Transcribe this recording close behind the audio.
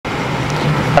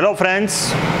Hello friends,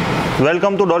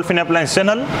 welcome to dolphin appliance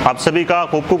channel. आप सभी का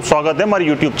खूब खूब स्वागत है हमारे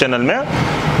यूट्यूब चैनल में।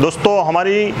 दोस्तों,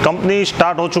 हमारी कंपनी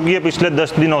स्टार्ट हो चुकी है पिछले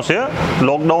 10 दिनों से।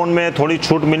 लॉकडाउन में थोड़ी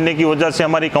छूट मिलने की वजह से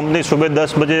हमारी कंपनी सुबह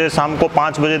 10 बजे से शाम को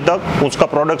 5 बजे तक उसका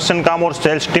प्रोडक्शन काम और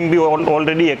सेल्स टीम भी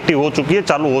ऑलरेडी एक्टिव हो चुकी है,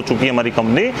 चालू हो चुकी है हमारी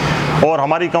कंपनी। और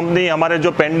हमारी कंपनी हमारे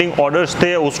जो पेंडिंग ऑर्डर्स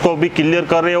थे उसको भी क्लियर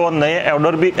कर रहे हैं और नए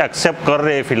ऑर्डर भी एक्सेप्ट कर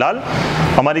रहे हैं। फिलहाल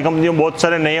हमारी कंपनी में बहुत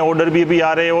सारे नए ऑर्डर भी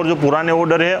आ रहे हैं और जो पुराने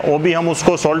ऑर्डर है वो भी हम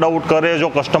उसको सोल्ड आउट कर रहे हैं। जो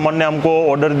कस्टमर ने हमको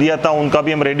ऑर्डर दिया था उनका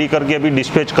भी हम रेडी करके अभी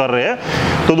डिस्पैच कर रहे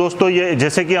हैं। तो दोस्तों, ये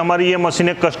जैसे कि हमारी ये मशीन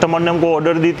एक कस्टमर ने हमको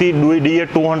ऑर्डर दी थी, DA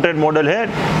 200 मॉडल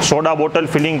है, सोडा बोतल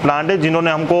फिलिंग प्लांट है,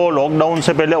 जिन्होंने हमको लॉकडाउन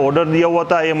से पहले ऑर्डर दिया हुआ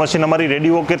था। ये मशीन हमारी रेडी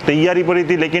होकर तैयारी पड़ी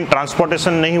थी लेकिन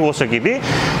ट्रांसपोर्टेशन नहीं हो सकी थी।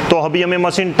 तो अभी हमें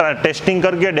मशीन टेस्टिंग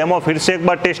करके डेमो, फिर से एक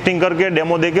बार टेस्टिंग करके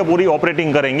डेमो देके पूरी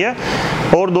ऑपरेटिंग करेंगे।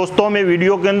 और दोस्तों, मैं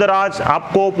वीडियो के अंदर आज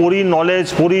आपको पूरी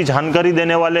नॉलेज, पूरी जानकारी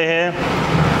देने वाले हैं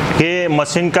कि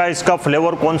मशीन का इसका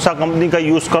फ्लेवर कौन सा कंपनी का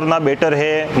यूज़ करना बेटर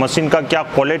है, मशीन का क्या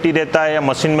क्वालिटी रहता है,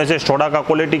 मशीन में से सोडा का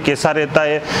क्वालिटी कैसा रहता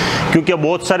है। क्योंकि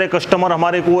बहुत सारे कस्टमर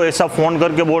हमारे को ऐसा फ़ोन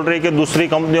करके बोल रहे हैं कि दूसरी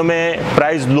कंपनियों में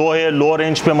प्राइस लो है, लो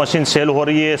रेंज पे मशीन सेल हो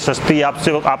रही है, सस्ती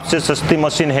आपसे सस्ती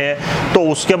मशीन है। तो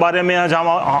उसके बारे में आज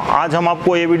हम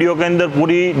आपको ये वीडियो के अंदर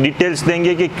पूरी डिटेल्स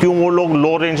देंगे कि क्यों वो लोग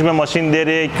लो रेंज में मशीन दे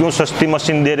रहे हैं, क्यों सस्ती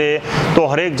मशीन दे रहे हैं। तो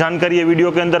हर एक जानकारी ये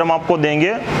वीडियो के अंदर हम आपको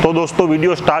देंगे। तो दोस्तों,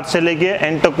 वीडियो स्टार्ट से लेके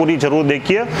एंड तक पूरी जरूर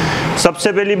देखिए।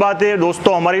 सबसे पहली बात है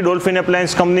दोस्तों, हमारी डॉल्फिन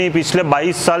अप्लायंस कंपनी पिछले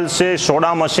 22 साल से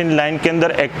सोडा मशीन लाइन के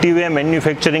अंदर एक्टिव है,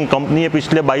 मैन्युफैक्चरिंग कंपनी है।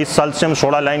 पिछले 22 साल से हम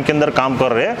सोडा लाइन के अंदर काम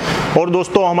कर रहे हैं। और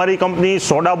दोस्तों, हमारी कंपनी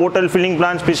सोडा बोतल फिलिंग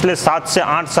प्लांट पिछले 7 से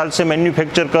 8 साल से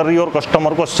मैन्युफैक्चर कर रही है और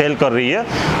कस्टमर को सेल कर रही है।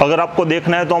 अगर आपको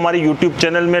देखना है तो हमारी यूट्यूब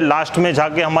चैनल में लास्ट में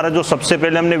जाके हमारा जो सबसे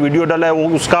पहले हमने वीडियो डाला है वो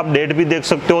उसका आप डेट भी देख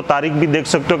सकते हो, तारीख भी देख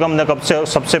सकते हो कि हमने कब से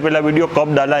सबसे पहला वीडियो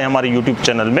कब डाला है हमारे यूट्यूब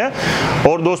चैनल में।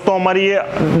 और दोस्तों, हमारी ये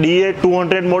DA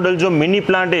 200 मॉडल जो मिनी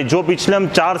प्लांट है, जो पिछले हम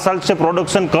 4 साल से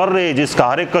प्रोडक्शन कर रहे हैं, जिसका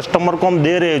हर एक कस्टमर को हम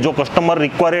दे रहे हैं, जो कस्टमर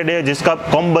रिक्वायर्ड है, जिसका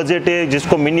कम बजट है,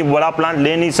 जिसको मिनी बड़ा प्लांट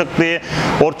ले नहीं सकते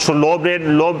और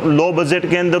लो बजट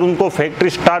के अंदर उनको फैक्ट्री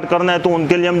स्टार्ट करना है, तो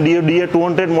उनके लिए हम DA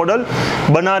 200 मॉडल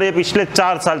बना रहे हैं पिछले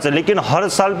 4 साल से। लेकिन हर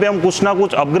साल पे हम कुछ ना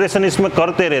कुछ अपग्रेडेशन इसमें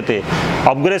करते रहते हैं।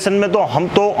 अपग्रेडेशन में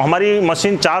तो हमारी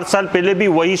मशीन 4 साल पहले भी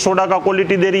वही सोडा का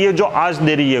क्वालिटी दे रही है जो आज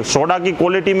दे रही है। सोडा की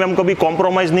क्वालिटी में हम कभी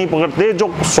कॉम्प्रोमाइज नहीं करते।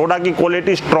 जो सोडा की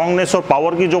क्वालिटी, स्ट्रांगनेस और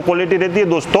पावर की जो क्वालिटी रहती है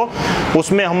दोस्तों,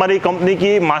 उसमें हमारी कंपनी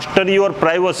की मास्टरी और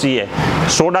प्राइवेसी है।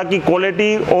 सोडा की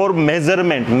क्वालिटी और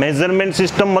मेजरमेंट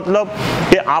सिस्टम, मतलब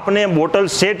कि आपने बोतल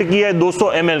सेट किया है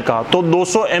 200 ml का, तो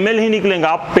 200 ml ही निकलेगा।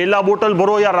 आप पहला बोतल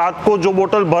भरो या रात को जो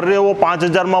बोतल भर रहे हो वो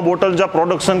 5000 में बोतल, जब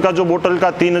प्रोडक्शन का जो बोतल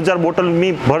का 3000 बोतल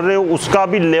में भर रहे हो, उसका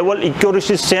भी लेवल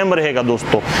एक्यूरेसी सेम रहेगा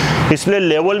दोस्तों। इसलिए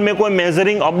लेवल में कोई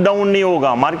मेजरिंग अप डाउन नहीं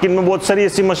होगा। मार्केट में बहुत सारी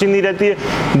ऐसी मशीन नहीं रहती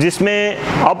है जिसमें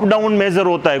अप डाउन मेजर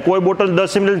होता है। कोई बोतल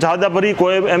 10 ml ज्यादा भरी,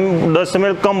 कोई 10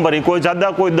 ml कम भरी, कोई ज्यादा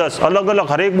कोई 10, अलग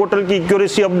अलग हर एक बोतल की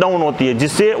एक्यूरेसी अप डाउन होती है,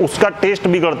 जिससे उसका टेस्ट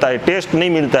बिगड़ता है, टेस्ट नहीं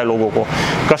मिलता है लोगों को।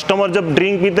 कस्टमर जब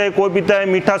ड्रिंक पीता है, कोई पीता है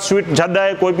मीठा स्वीट ज्यादा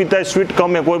है, कोई पीता है स्वीट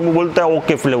कम है, कोई बोलता है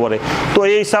ओके फ्लेवर है। तो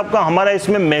ये हिसाब का हमारा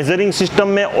इसमें मेजरिंग सिस्टम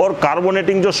में और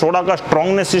कार्बोनेटिंग जो सोडा का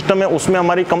स्ट्रांगनेस सिस्टम है उसमें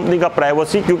हमारी कंपनी का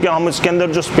प्राइवेसी, क्योंकि हम इसके अंदर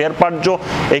जो स्पेयर पार्ट जो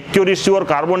एक्यूरेसी और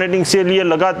कार्बोनेटिंग से लिए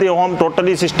लगाते हो, हम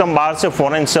टोटली सिस्टम बाहर से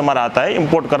फॉरेन से हमारा आता है,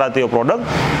 इंपोर्ट कराते हो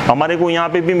प्रोडक्ट। हमारे को यहाँ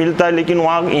पे भी मिलता है लेकिन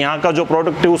यहाँ का जो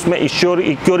प्रोडक्ट है उसमें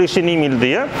एक्यूरेसी नहीं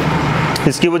मिलती है।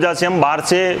 इसकी वजह से हम बाहर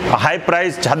से हाई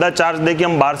प्राइस ज़्यादा चार्ज देके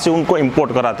हम बाहर से उनको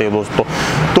इंपोर्ट कराते हैं दोस्तों।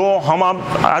 तो हम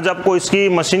आज आपको इसकी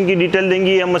मशीन की डिटेल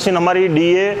देंगे। ये मशीन हमारी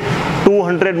DA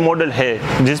 200 मॉडल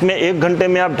है, जिसमें 1 घंटे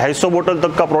में आप 250 बोतल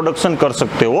तक का प्रोडक्शन कर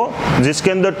सकते हो,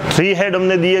 जिसके अंदर 3 हेड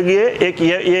हमने दिए गए। एक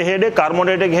ये हेड है,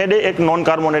 कार्बोनेटेड हेड है, एक नॉन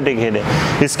कार्बोनेटेड हेड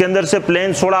है। इसके अंदर से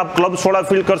प्लेन सोडा, आप क्लब सोडा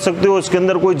फिल कर सकते हो। इसके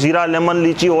अंदर कोई जीरा, लेमन,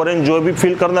 लीची, ऑरेंज जो भी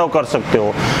फिल करना है वो कर सकते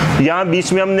हो। यहाँ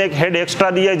बीच में हमने एक हेड एक्स्ट्रा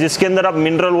दिया है जिसके अंदर आप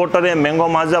मिनरल वाटर है, मैंगो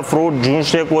माजा, फ्रूट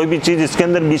जूस है, कोई भी चीज़ इसके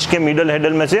अंदर बीच के मिडल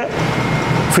हेडल में से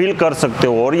फिल कर सकते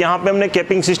हो। और यहाँ पे हमने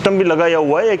कैपिंग सिस्टम भी लगाया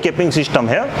हुआ है, ये कैपिंग सिस्टम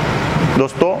है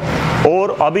दोस्तों।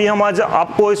 और अभी हम आज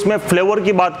आपको इसमें फ्लेवर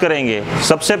की बात करेंगे।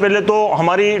 सबसे पहले तो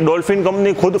हमारी डॉल्फिन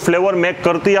कंपनी खुद फ्लेवर मेक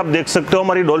करती है, आप देख सकते हो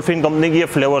हमारी डॉल्फिन कंपनी की ये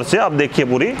फ्लेवर से। आप देखिए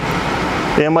पूरी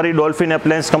ये हमारी डॉल्फिन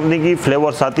अप्लायंस कंपनी की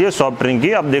फ्लेवर्स आती है सॉफ्ट ड्रिंक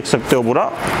की, आप देख सकते हो पूरा।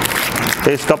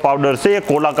 तो इसका पाउडर से ये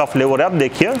कोला का फ्लेवर है, आप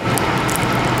देखिए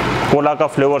कोला का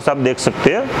फ्लेवर से आप देख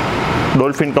सकते हैं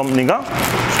डॉल्फिन कंपनी का।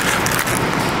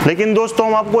 लेकिन दोस्तों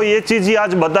हम आपको ये चीज ही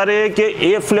आज बता रहे हैं कि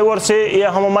ये फ्लेवर से ये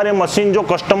हम हमारे मशीन जो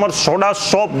कस्टमर सोडा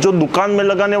शॉप जो दुकान में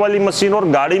लगाने वाली मशीन और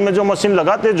गाड़ी में जो मशीन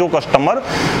लगाते हैं जो कस्टमर,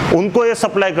 उनको ये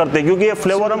सप्लाई करते हैं, क्योंकि ये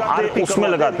फ्लेवर हम उसमें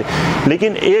लगाते हैं।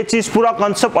 लेकिन ये चीज पूरा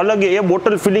कंसेप्ट अलग है, ये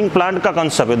बोतल फिलिंग प्लांट का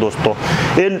कंसेप्ट है दोस्तों।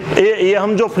 ये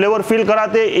हम जो फ्लेवर फिल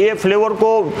कराते हैं, ये फ्लेवर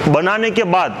को बनाने के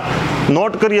बाद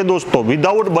नोट करिए दोस्तों,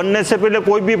 विदाउट बनने से पहले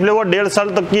कोई भी फ्लेवर 1.5 साल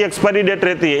तक की एक्सपायरी डेट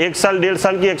रहती है, 1 साल 1.5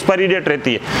 साल की एक्सपायरी डेट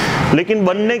रहती है। लेकिन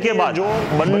बनने के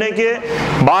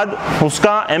बाद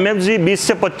उसका MFG 20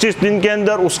 से 25 दिन के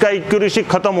अंदर उसका एक्यूरेसी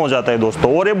खत्म हो जाता है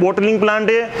दोस्तों। और ये बोटलिंग प्लांट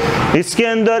है, इसके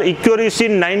अंदर एक्यूरेसी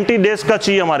 90 डेज का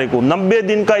चाहिए, हमारे को 90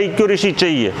 दिन का एक्यूरेसी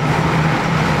चाहिए।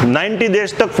 90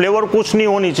 डेज तक फ्लेवर कुछ नहीं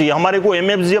होनी चाहिए, हमारे को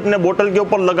MFG अपने बोतल के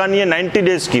ऊपर लगानी है 90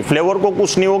 डेज की, फ्लेवर को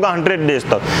कुछ नहीं होगा 100 डेज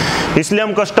तक। इसलिए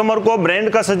हम कस्टमर को ब्रांड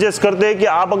का सजेस्ट करते हैं कि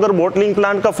आप अगर बोटलिंग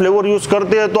प्लांट का फ्लेवर यूज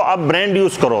करते हैं तो आप ब्रांड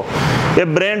यूज करो। ये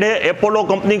ब्रांड है अपोलो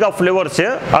कंपनी का फ्लेवर्स है,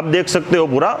 आप देख सकते हो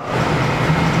पूरा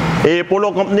ये अपोलो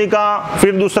कंपनी का।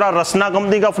 फिर दूसरा रसना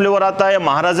कंपनी का फ्लेवर आता है,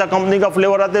 महाराजा कंपनी का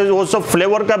फ्लेवर आता है, वो सब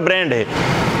फ्लेवर का ब्रांड है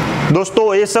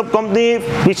दोस्तों। ये सब कंपनी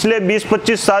पिछले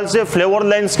 20-25 साल से फ्लेवर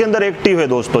लाइंस के अंदर एक्टिव है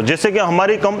दोस्तों। जैसे कि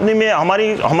हमारी कंपनी में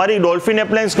हमारी डॉल्फिन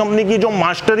अप्लायंस कंपनी की जो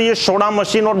मास्टरी है सोडा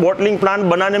मशीन और बॉटलिंग प्लांट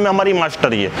बनाने में हमारी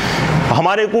मास्टरी है।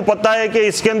 हमारे को पता है कि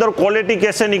इसके अंदर क्वालिटी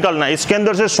कैसे निकालना है, इसके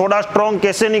अंदर से सोडा स्ट्रॉन्ग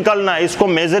कैसे निकालना है, इसको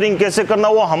मेजरिंग कैसे करना,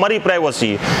 वो हमारी प्राइवेसी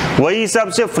है। वही हिसाब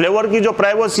से फ्लेवर की जो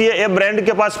प्राइवेसी है, ये ब्रांड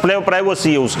के पास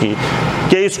प्राइवेसी है उसकी,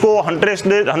 कि इसको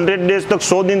 100 डेज तक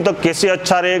 100 दिन तक कैसे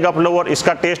अच्छा रहेगा फ्लेवर,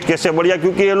 इसका टेस्ट कैसे बढ़िया,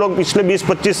 क्योंकि ये लोग पिछले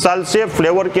 20-25 साल से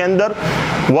फ्लेवर के अंदर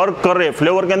वर्क कर रहे,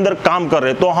 फ्लेवर के अंदर काम कर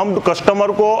रहे। तो हम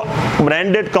कस्टमर को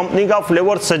ब्रांडेड कंपनी का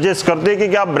फ्लेवर सजेस्ट करते हैं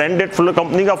कि आप ब्रांडेड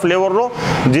कंपनी का फ्लेवर लो,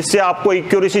 जिससे आपको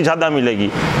एक्यूरेसी ज्यादा मिलेगी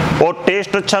और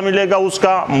टेस्ट अच्छा मिलेगा।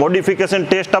 उसका मॉडिफिकेशन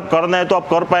टेस्ट आप करना है तो आप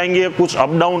कर पाएंगे, कुछ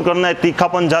अप डाउन करना है,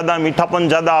 तीखापन ज्यादा मीठापन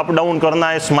ज्यादा अप डाउन करना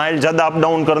है, स्माइल ज्यादा अप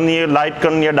डाउन करनी है, लाइट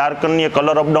करनी है, डार्क करनी है,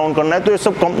 कलर अप डाउन करना है, तो ये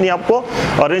सब कंपनी आपको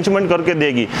अरेंजमेंट करके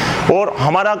देगी। और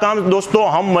हमारा काम दोस्तों,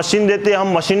 हम मशीन देते हैं,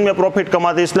 हम मशीन में प्रॉफिट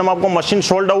कमाते हैं, इसलिए हम आपको मशीन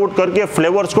सोल्ड आउट करके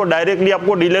फ्लेवर्स को डायरेक्टली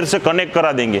आपको डीलर से कनेक्ट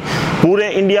करा देंगे। पूरे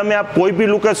इंडिया में आप कोई भी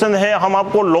लोकेशन है, हम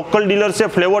आपको लोकल डीलर से,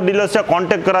 फ्लेवर डीलर से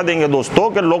कांटेक्ट करा देंगे दोस्तों,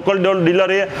 कि लोकल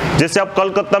डीलर है। जैसे आप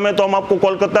कलकत्ता में तो हम आपको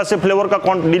कोलकाता से फ्लेवर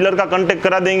का डीलर का कांटेक्ट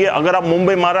करा देंगे, अगर आप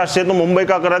मुंबई महाराष्ट्र से तो मुंबई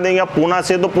का करा देंगे, आप पुणे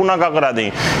से तो पुणे का करा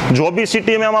देंगे। जो भी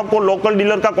सिटी में हम आपको लोकल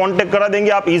डीलर का कांटेक्ट करा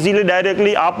देंगे, आप इजीली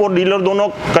डायरेक्टली आप और डीलर दोनों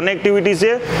कनेक्टिविटी से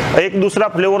एक दूसरा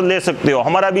फ्लेवर ले सकते हो।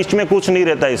 हमारा बीच में कुछ नहीं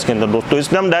रहता है इसके अंदर दोस्तों,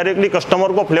 इसलिए हम डायरेक्टली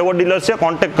कस्टमर को फ्लेवर डीलर से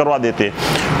कांटेक्ट करवा देते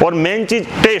हैं। और मेन चीज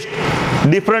टेस्ट,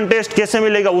 डिफरेंट टेस्ट कैसे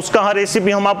मिलेगा उसका हर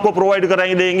रेसिपी हम आपको प्रोवाइड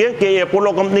कराई देंगे, कि ये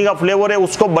अपोलो कंपनी का फ्लेवर है,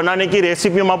 उसको बनाने की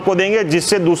रेसिपी हम आपको देंगे,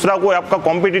 जिससे दूसरा कोई आपका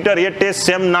कॉम्पिटिटर ये टेस्ट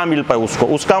सेम ना मिल पाए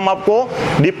उसका हम आपको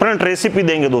डिफरेंट रेसिपी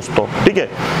देंगे दोस्तों, ठीक है।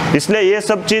 इसलिए ये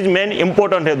सब चीज मेन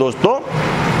इंपॉर्टेंट है दोस्तों।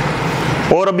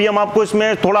 और अभी हम आपको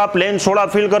इसमें थोड़ा प्लेन सोडा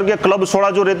फिल करके, क्लब सोडा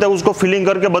जो रहता है उसको फिलिंग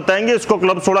करके बताएंगे, इसको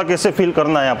क्लब सोडा कैसे फिल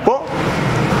करना है आपको।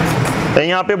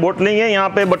 यहाँ पे बोटलिंग है, यहाँ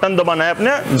पे बटन दबाना है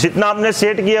अपने, जितना आपने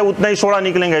सेट किया है उतना ही सोडा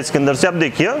निकलेगा इसके अंदर से। आप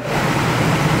देखिए,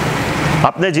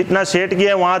 आपने जितना सेट किया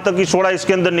है वहां तक ही सोडा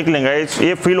इसके अंदर निकलेगा।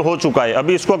 ये फिल हो चुका है।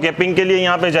 अभी इसको कैपिंग के लिए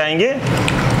यहाँ पे जाएंगे,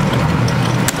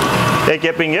 ये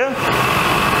कैपिंग है,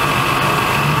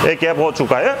 ये कैप हो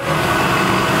चुका है।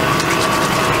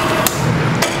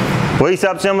 वही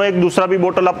हिसाब से हम एक दूसरा भी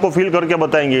बोतल आपको फिल करके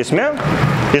बताएंगे।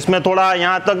 इसमें थोड़ा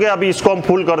यहाँ तक है, अभी इसको हम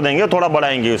फुल कर देंगे, थोड़ा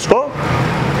बढ़ाएंगे इसको,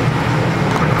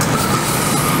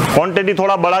 क्वांटिटी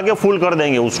थोड़ा बढ़ा के फुल कर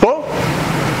देंगे उसको।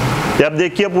 अब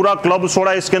देखिए पूरा क्लब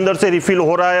सोडा इसके अंदर से रिफिल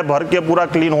हो रहा है, भर के पूरा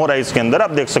क्लीन हो रहा है इसके अंदर,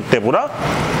 आप देख सकते हैं पूरा।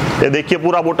 ये देखिए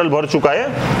पूरा बोतल भर चुका है,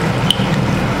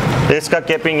 इसका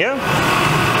कैपिंग है।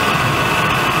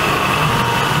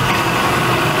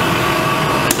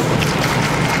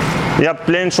 या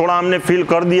प्लेन सोडा हमने फिल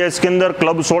कर दिया इसके अंदर,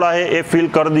 क्लब सोडा है ये फिल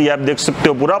कर दिया, आप देख सकते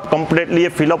हो पूरा कंप्लीटली ये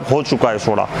फिलअप हो चुका है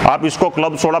सोडा। आप इसको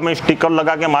क्लब सोडा में स्टिकर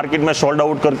लगा के मार्केट में सोल्ड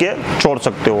आउट करके छोड़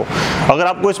सकते हो। अगर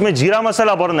आपको इसमें जीरा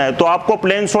मसाला भरना है तो आपको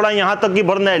प्लेन सोडा यहाँ तक ही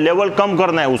भरना है, लेवल कम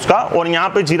करना है उसका। और यहाँ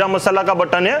पे जीरा मसाला का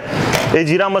बटन है, ये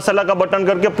जीरा मसाला का बटन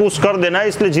करके पुश कर देना है,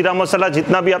 इसलिए जीरा मसाला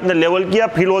जितना भी आपने लेवल किया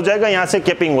फिल हो जाएगा, यहाँ से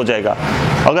कैपिंग हो जाएगा।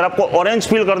 अगर आपको ऑरेंज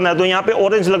फिल करना है तो यहाँ पे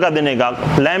ऑरेंज लगा देने का,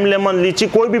 लाइम लेमन लीची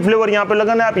कोई भी फ्लेवर यहाँ पे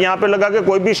लगाना है, आप यहाँ पे लगा के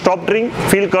कोई भी स्टॉप ड्रिंक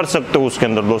फिल कर सकते हो उसके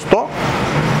अंदर दोस्तों।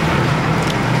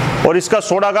 और इसका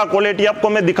सोडा का क्वालिटी आपको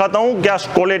मैं दिखाता हूँ, क्या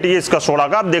क्वालिटी है इसका सोडा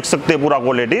का, आप देख सकते हैं पूरा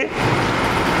क्वालिटी।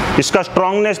 इसका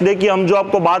स्ट्रांगनेस देखिए, हम जो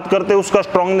आपको बात करते हैं उसका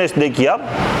स्ट्रांगनेस देखिए आप,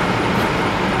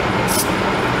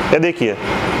 ये देखिए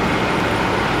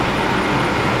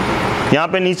यहाँ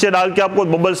पे नीचे डाल के आपको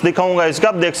बबल्स दिखाऊंगा इसका,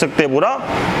 आप देख सकते हैं पूरा।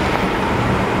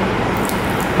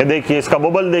 ये देखिए इसका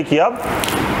बबल देखिए, आप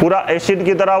पूरा एसिड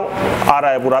की तरह आ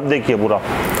रहा है पूरा, आप देखिए पूरा।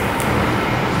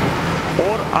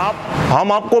 और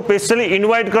हम आपको स्पेशली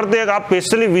इनवाइट करते हैं, आप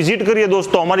स्पेशली विजिट करिए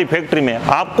दोस्तों हमारी फैक्ट्री में।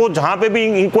 आपको जहां पे भी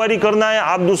इंक्वायरी करना है,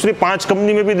 आप दूसरी 5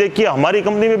 कंपनी में भी देखिए, हमारी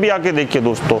कंपनी में भी आके देखिए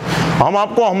दोस्तों। हम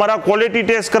आपको हमारा क्वालिटी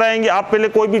टेस्ट कराएंगे। आप पहले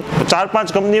कोई भी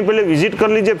 4-5 कंपनी में पहले विजिट कर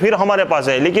लीजिए, फिर हमारे पास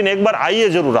आए, लेकिन एक बार आइए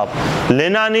जरूर। आप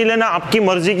लेना नहीं लेना आपकी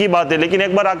मर्जी की बात है, लेकिन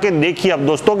एक बार आके देखिए आप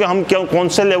दोस्तों कि हम कौन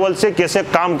से लेवल से कैसे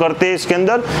काम करते हैं इसके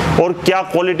अंदर और क्या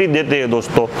क्वालिटी देते हैं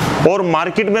दोस्तों। और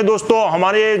मार्केट में दोस्तों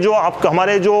हमारे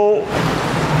जो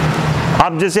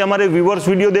आप जैसे हमारे व्यूवर्स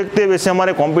वीडियो देखते हैं, वैसे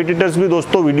हमारे कॉम्पिटिटर्स भी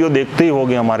दोस्तों वीडियो देखते ही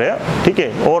होंगे हमारे, ठीक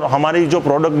है। और हमारी जो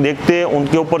प्रोडक्ट देखते हैं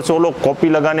उनके ऊपर से वो लोग कॉपी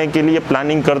लगाने के लिए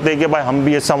प्लानिंग करते हैं कि भाई हम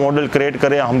भी ऐसा मॉडल क्रिएट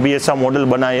करें, हम भी ऐसा मॉडल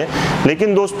बनाए।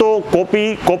 लेकिन दोस्तों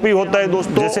कॉपी होता है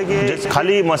दोस्तों, जैसे कि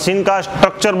खाली मशीन का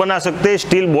स्ट्रक्चर बना सकते हैं,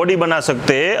 स्टील बॉडी बना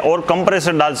सकते हैं और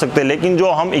कंप्रेसर डाल सकते हैं, लेकिन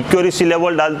जो हम एक्यूरेसी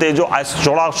लेवल डालते हैं, जो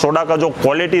सोडा का जो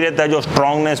क्वालिटी रहता है, जो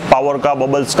स्ट्रॉन्गनेस पावर का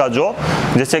बबल्स का, जो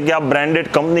जैसे कि आप ब्रांडेड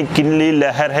कंपनी किनली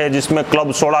लहर है जिसमें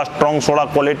club soda strong soda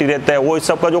quality रहता है, वो इस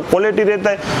सब का जो क्वालिटी रहता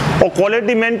है वो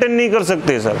क्वालिटी मेंटेन नहीं कर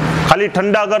सकते सर। खाली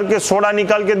ठंडा करके सोडा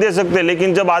निकाल के दे सकते हैं,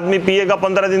 लेकिन जब आदमी पिएगा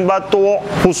 15 दिन बाद तो वो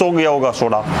खुश हो गया होगा,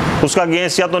 सोडा उसका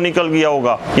गैस या तो निकल गया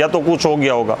होगा या तो कुछ हो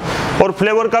गया होगा। और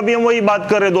फ्लेवर का भी हम वही बात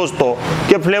कर रहे हैं दोस्तों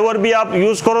कि फ्लेवर भी आप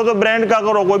यूज करो तो ब्रांड का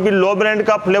करो। कोई भी लो ब्रांड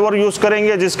का फ्लेवर यूज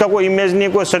करेंगे जिसका कोई इमेज नहीं है,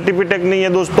 कोई सर्टिफिकेट नहीं है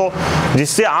दोस्तों,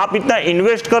 जिससे आप इतना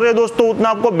इन्वेस्ट कर रहे हैं दोस्तों उतना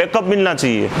आपको बैकअप मिलना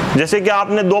चाहिए। जैसे कि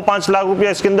आपने 2-5 लाख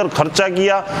रुपया इसके अंदर खर्चा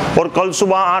किया और कल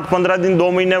सुबह 8-15 दिन, 2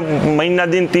 महीना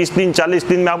दिन, 30 दिन, 40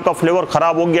 दिन में आपका फ्लेवर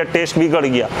खराब हो गया, टेस्ट बिगड़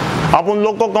गया, आप उन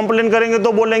लोग को कंप्लेन करेंगे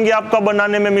तो बोलेंगे आपका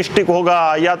बनाने में मिस्टेक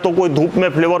होगा, या तो कोई धूप में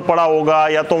फ्लेवर पड़ा होगा,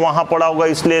 या तो वहां पड़ा होगा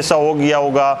इसलिए ऐसा हो गया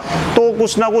होगा। तो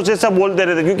कुछ ना कुछ ऐसा बोलते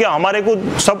रहते, क्योंकि हमारे को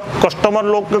सब कस्टमर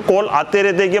लोग के कॉल आते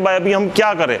रहते कि भाई अभी हम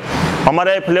क्या करें,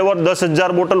 हमारा फ्लेवर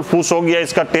 10,000 बोतल फूस हो गया,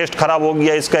 इसका टेस्ट खराब हो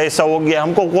गया, इसका ऐसा हो गया,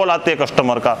 हमको कॉल आते हैं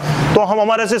कस्टमर का। तो हम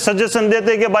हमारे से सजेशन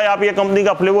देते हैं कि भाई आप ये कंपनी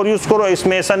का फ्लेवर यूज करो,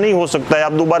 इसमें ऐसा नहीं हो सकता है,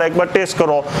 आप दोबारा एक बार टेस्ट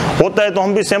करो। होता है तो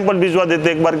हम भी सैंपल भिजवा देते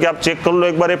हैं एक बार कि आप चेक कर लो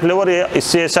एक बार ये फ्लेवर है,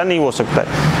 इससे ऐसा नहीं हो सकता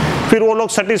है। फिर वो लोग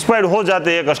सेटिस्फाइड हो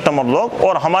जाते हैं कस्टमर लोग,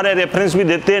 और हमारे रेफरेंस भी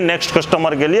देते हैं नेक्स्ट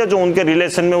कस्टमर के लिए, जो उनके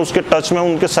रिलेशन में, उसके टच में,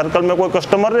 उनके सर्कल में कोई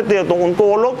कस्टमर रहते हैं तो उनको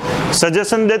वो लोग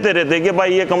सजेशन देते रहते हैं कि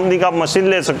भाई ये कंपनी का आप मशीन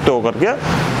ले सकते हो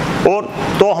करके। और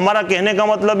तो हमारा कहने का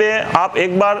मतलब है आप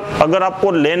एक बार अगर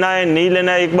आपको लेना है नहीं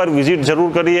लेना है एक बार विजिट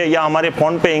जरूर करिए, या हमारे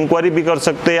फोन पे इंक्वायरी भी कर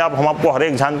सकते हैं आप। हम आपको हर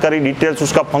एक जानकारी डिटेल्स,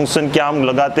 उसका फंक्शन क्या हम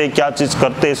लगाते हैं, क्या चीज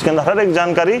करते हैं, इसके अंदर हर एक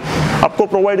जानकारी आपको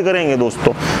प्रोवाइड करेंगे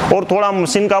दोस्तों। और थोड़ा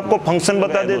मशीन का आपको फंक्शन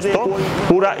बता दें दोस्तों,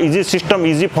 पूरा इजी सिस्टम,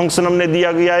 इजी फंक्शन हमने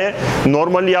दिया गया है।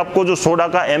 नॉर्मली आपको जो सोडा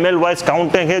का ml वाइज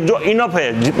काउंटिंग है जो इनफ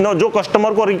है, जितना जो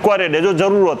कस्टमर को रिक्वायर्ड है, जो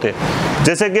जरूरत है,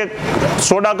 जैसे कि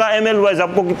सोडा का ml वाइज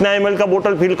आपको कितना ml का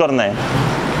बोतल फिल करना है,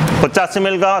 50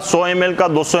 ml का, 100 ml का,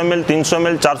 200 ml, 300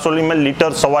 ml, 400 ml,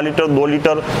 litre, 1.25 litre, 2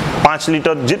 litre, 5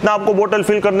 litre, जितना आपको बोतल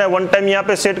फिल करना है, वन टाइम यहाँ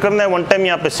पे सेट करना है, वन टाइम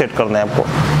यहाँ पे सेट करना है।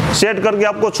 आपको सेट करके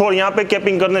आपको छोड़ यहाँ पे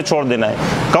कैपिंग करने छोड़ देना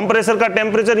है। कंप्रेसर का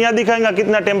टेम्परेचर यहाँ दिखाएगा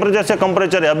कितना टेम्परेचर से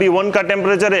कंप्रेचर है, अभी 1 का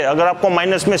टेम्परेचर है, अगर आपको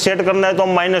माइनस में सेट करना है तो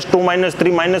हम -2,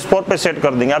 -3, -4 पे सेट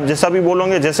कर देंगे। आप जैसा भी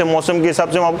बोलोगे, जैसे मौसम के हिसाब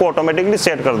से हम आपको ऑटोमेटिकली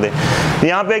सेट कर दे।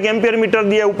 यहाँ पे एक एम्पियर मीटर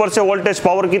दिया है, ऊपर से वोल्टेज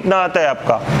पावर कितना आता है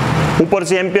आपका, ऊपर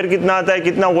से एम्पियर कितना आता है,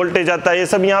 कितना वोल्टेज आता है, ये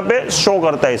सब यहाँ पे शो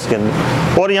करता है इसके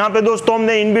अंदर। और यहाँ पे दोस्तों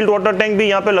हमने इनबिल्ट वाटर टैंक भी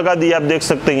यहाँ पे लगा दिया, आप देख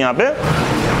सकते हैं। यहाँ पे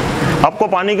आपको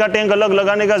पानी का टैंक अलग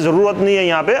लगाने का जरूरत नहीं है,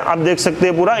 यहाँ पे आप देख सकते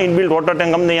हैं पूरा इनबिल्ट वाटर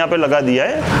टैंक हमने यहाँ पे लगा दिया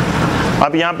है।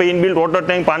 आप यहाँ पे इनबिल्ट वाटर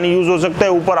टैंक पानी यूज हो सकता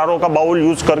है, ऊपर आरओ का बाउल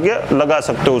यूज करके लगा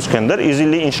सकते हो, उसके अंदर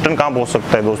इजीली इंस्टेंट काम हो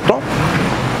सकता है दोस्तों।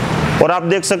 और आप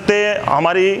देख सकते हैं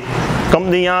हमारी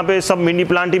कंपनी यहाँ पे सब मिनी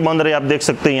प्लांट ही बन रहे हैं, आप देख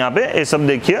सकते हैं यहाँ पे ये सब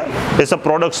देखिए, ये सब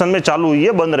प्रोडक्शन में चालू हुई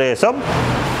है, बन रहे हैं सब।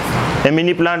 ये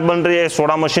मिनी प्लांट बन रही है,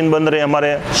 सोडा मशीन बन रही है,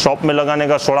 हमारे शॉप में लगाने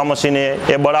का सोडा मशीन है,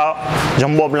 ये बड़ा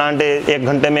जंबो प्लांट है, 1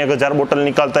 घंटे में 1000 बोतल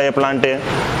निकालता है ये प्लांट है।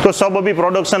 तो सब अभी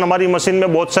प्रोडक्शन हमारी मशीन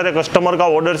में, बहुत सारे कस्टमर का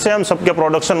ऑर्डर से हम सबके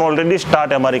प्रोडक्शन ऑलरेडी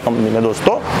स्टार्ट है हमारी कंपनी में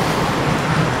दोस्तों।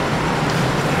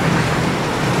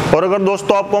 और अगर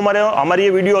दोस्तों आपको हमारी ये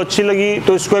वीडियो अच्छी लगी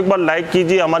तो इसको एक बार लाइक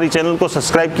कीजिए, हमारी चैनल को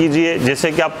सब्सक्राइब कीजिए,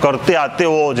 जैसे कि आप करते आते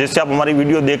हो, जैसे आप हमारी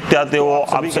वीडियो देखते आते हो।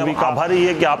 आप सभी का आभारी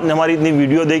है कि आपने हमारी इतनी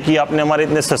वीडियो देखी, आपने हमारे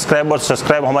इतने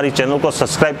सब्सक्राइब हमारी चैनल को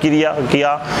सब्सक्राइब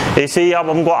किया। ऐसे ही आप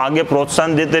हमको आगे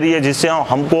प्रोत्साहन देते रहिए, जिससे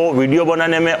हमको वीडियो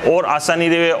बनाने में और आसानी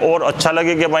रहे और अच्छा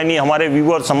लगे कि भाई नहीं, हमारे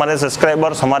व्यूअर्स, हमारे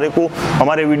सब्सक्राइबर्स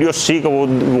हमारे वीडियो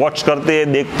वॉच करते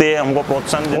हैं, देखते हैं, हमको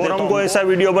प्रोत्साहन देते हैं, और हमको ऐसा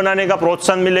वीडियो बनाने का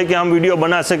प्रोत्साहन मिले कि हम वीडियो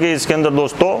बना सके इसके अंदर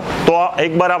दोस्तों। तो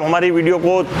एक बार आप हमारी वीडियो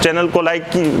को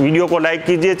लाइक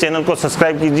कीजिए, चैनल को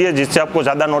सब्सक्राइब कीजिए, जिससे आपको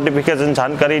ज्यादा नोटिफिकेशन,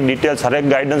 जानकारी, डिटेल्स, हर एक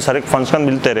गाइडेंस, हर एक फंक्शन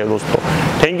मिलते रहे दोस्तों।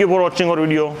 थैंक यू फॉर वॉचिंग और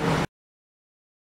वीडियो।